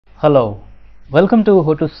Hello, welcome to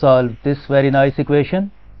how to solve this very nice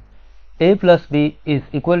equation. A plus b is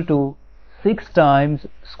equal to 6 times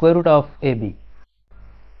square root of ab,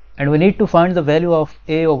 and we need to find the value of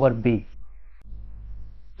a over b.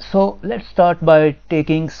 So let's start by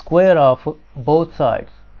taking square of both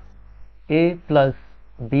sides. A plus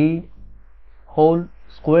b whole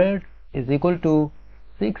squared is equal to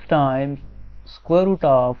 6 times square root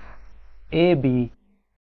of ab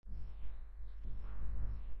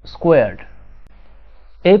squared.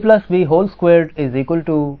 A plus b whole squared is equal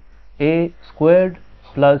to a squared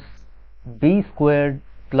plus b squared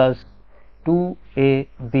plus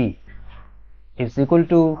 2ab is equal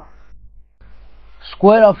to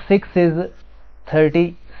square of 6 is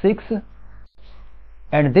 36,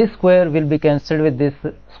 and this square will be cancelled with this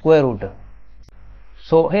square root.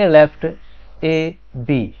 So here left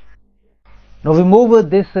ab. Now we move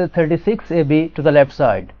this 36ab to the left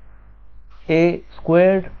side. A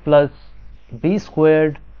squared plus b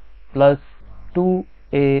squared plus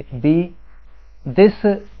 2ab. This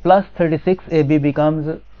plus 36ab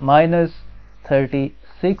becomes minus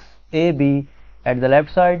 36ab at the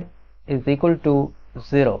left side is equal to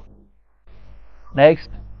 0. Next,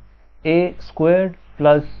 a squared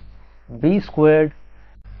plus b squared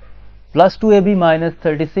plus 2ab minus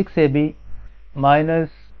 36ab minus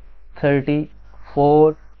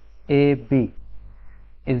 34ab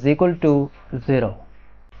is equal to 0.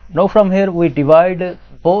 Now from here we divide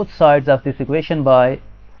both sides of this equation by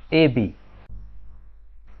ab.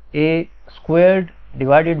 A squared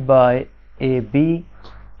divided by ab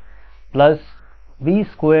plus b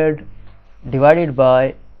squared divided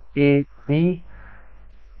by ab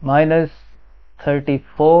minus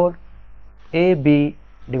 34ab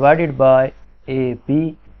divided by ab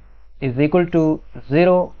is equal to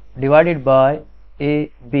 0 divided by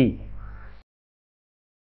ab.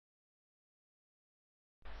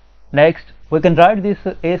 Next, we can write this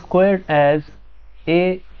a squared as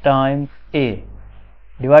a times a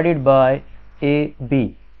divided by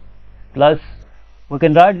ab, plus we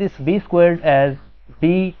can write this b squared as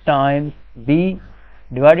b times b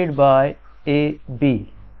divided by ab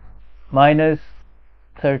minus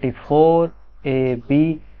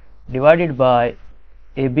 34ab divided by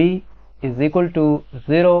ab is equal to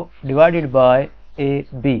 0 divided by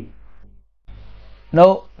ab.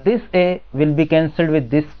 Now this a will be cancelled with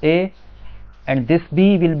this a, and this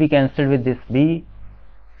b will be cancelled with this b,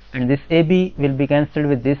 and this ab will be cancelled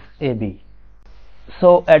with this ab.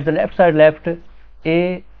 So at the left side left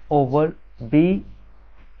a over b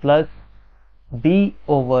plus b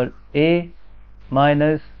over a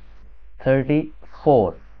minus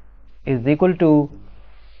 34 is equal to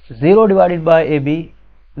 0 divided by ab,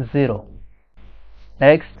 0.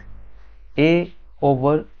 Next, a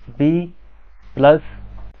over b plus,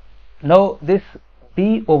 now this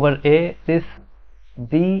b over a, this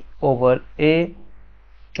b over a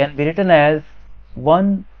can be written as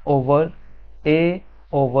 1 over a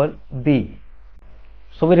over b.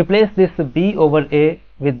 So we replace this b over a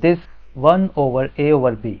with this 1 over a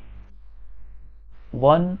over b.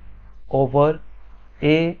 1 over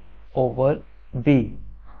a over b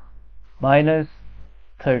minus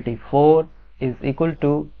 34 is equal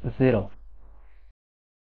to 0.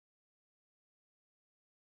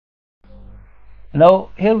 Now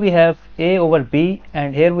here we have a over b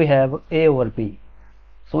and here we have a over b.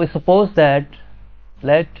 So we suppose that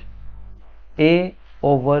let a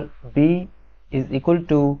over b is equal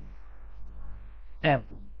to m,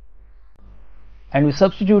 and we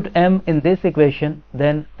substitute m in this equation,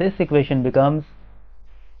 then this equation becomes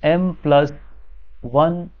m plus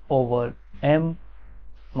 1 over m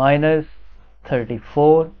minus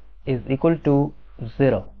 34 is equal to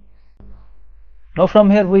 0. Now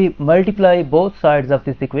from here we multiply both sides of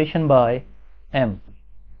this equation by m.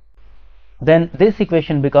 Then this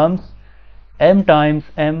equation becomes m times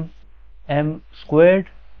m, m squared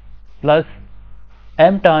plus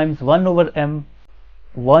m times 1 over m,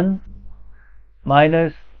 1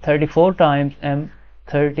 minus 34 times m,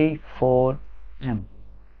 34m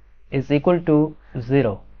is equal to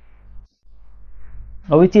 0.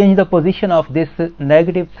 Now we change the position of this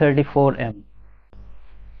negative 34m.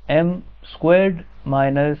 m squared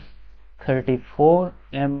minus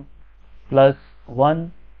 34m plus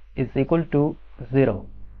 1 is equal to 0.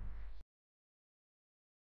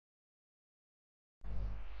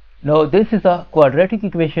 Now this is a quadratic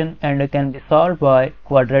equation and can be solved by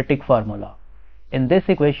quadratic formula. In this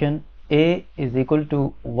equation, a is equal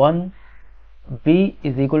to 1, b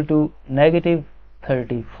is equal to negative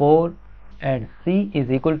 34 and c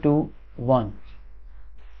is equal to 1.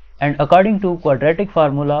 And according to quadratic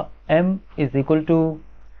formula, m is equal to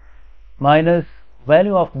minus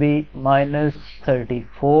value of b minus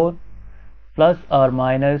 34 plus or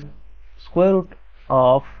minus square root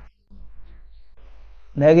of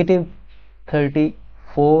negative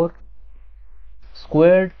 34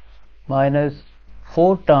 squared minus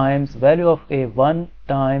 4 times value of a 1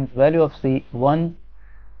 times value of c 1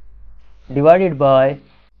 divided by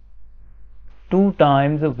 2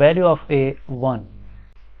 times the value of a 1.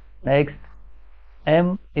 Next,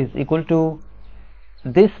 m is equal to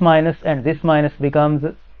this minus and this minus becomes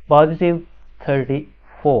positive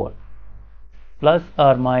 34 plus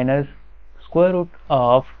or minus square root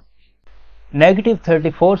of negative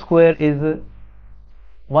 34 square is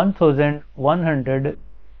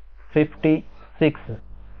 1156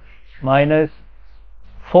 minus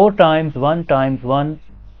 4 times 1 times 1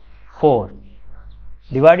 4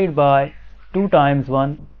 divided by 2 times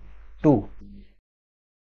 1 2.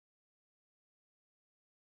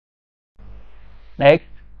 Next,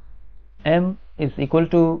 m is equal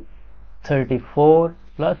to 34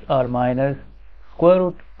 plus or minus square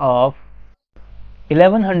root of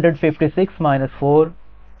 1156 minus 4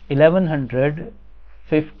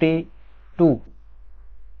 1152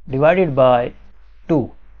 divided by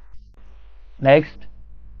 2. Next,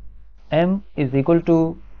 m is equal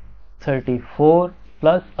to 34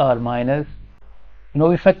 plus or minus, now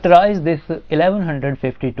we factorize this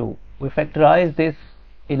 1152, we factorize this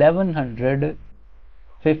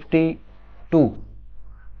 1152.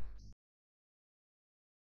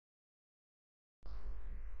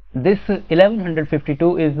 This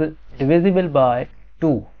 1152 is divisible by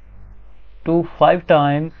 2, 2 5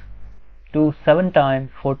 times, 2 7 times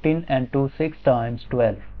 14 and 2 6 times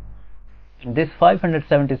 12. And this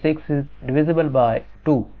 576 is divisible by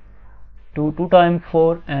 2, 2 2 times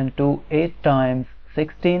 4 and 2 8 times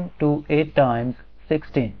 16, 2 8 times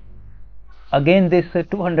 16. Again this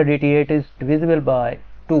 288 is divisible by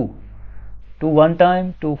 2, 2 1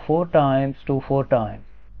 time, 2 4 times, 2 4 times.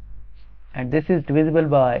 And this is divisible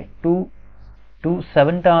by 2, 2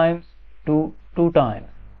 7 times, 2 2 times.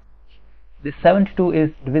 This 72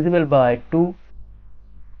 is divisible by 2,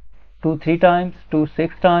 2 3 times, 2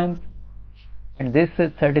 6 times, and this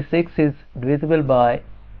 36 is divisible by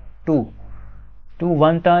 2, 2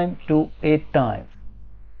 1 time, 2 8 times,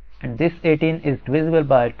 and this 18 is divisible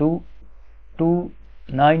by 2, 2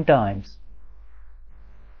 9 times,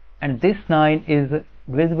 and this 9 is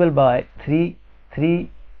divisible by 3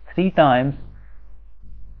 times,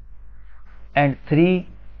 and 3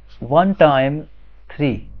 1 time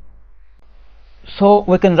 3. So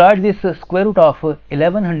we can write this square root of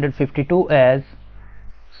 1152 as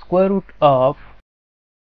square root of,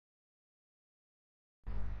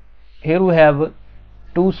 here we have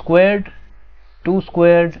 2 squared, 2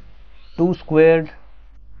 squared, 2 squared,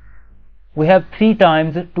 we have 3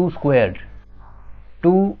 times 2 squared,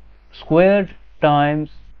 2 squared times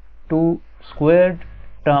 2 squared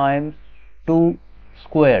times 2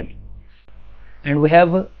 squared, and we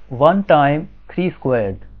have 1 time 3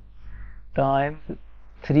 squared times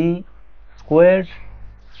 3 squared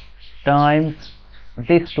times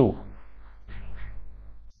this 2.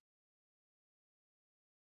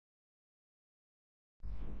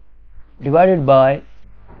 Divided by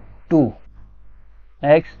 2.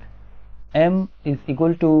 Next, m is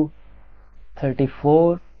equal to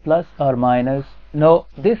 34 plus or minus, now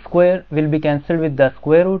this square will be cancelled with the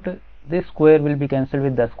square root, this square will be cancelled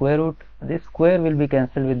with the square root, this square will be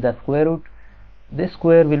cancelled with the square root, this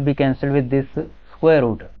square will be cancelled with this square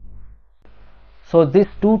root. So this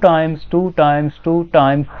 2 times 2 times 2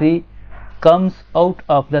 times 3 comes out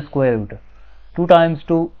of the square root. 2 times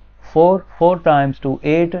 2 4, 4 times 2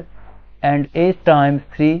 8, and 8 times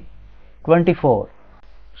 3 24.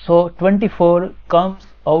 So 24 comes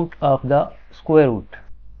out of the square root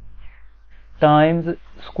times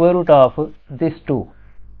square root of this 2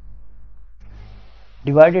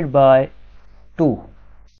 divided by 2.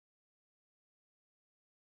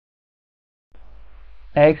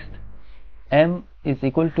 Next, m is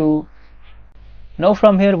equal to, now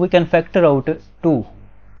from here we can factor out 2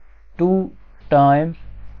 times,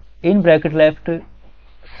 in bracket left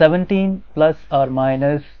 17 plus or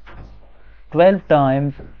minus 12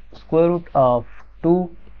 times square root of 2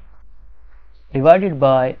 divided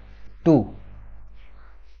by 2.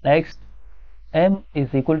 Next, m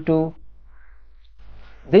is equal to,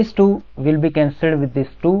 this 2 will be cancelled with this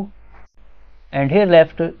 2, and here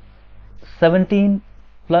left 17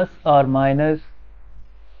 plus or minus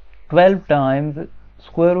 12 times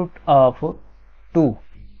square root of 2.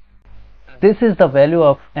 This is the value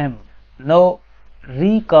of m. Now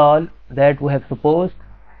recall that we have supposed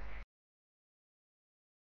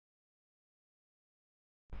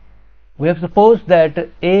We have supposed that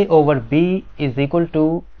A over B is equal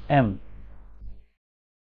to M.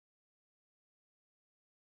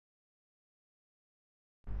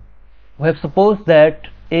 We have supposed that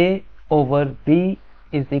A over B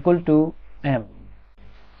is equal to M.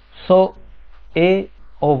 So A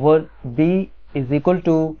over B is equal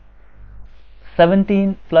to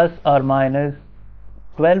 17 plus or minus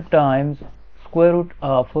 12 times square root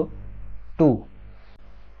of 2.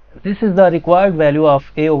 This is the required value of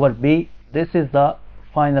A over B. This is the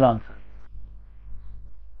final answer.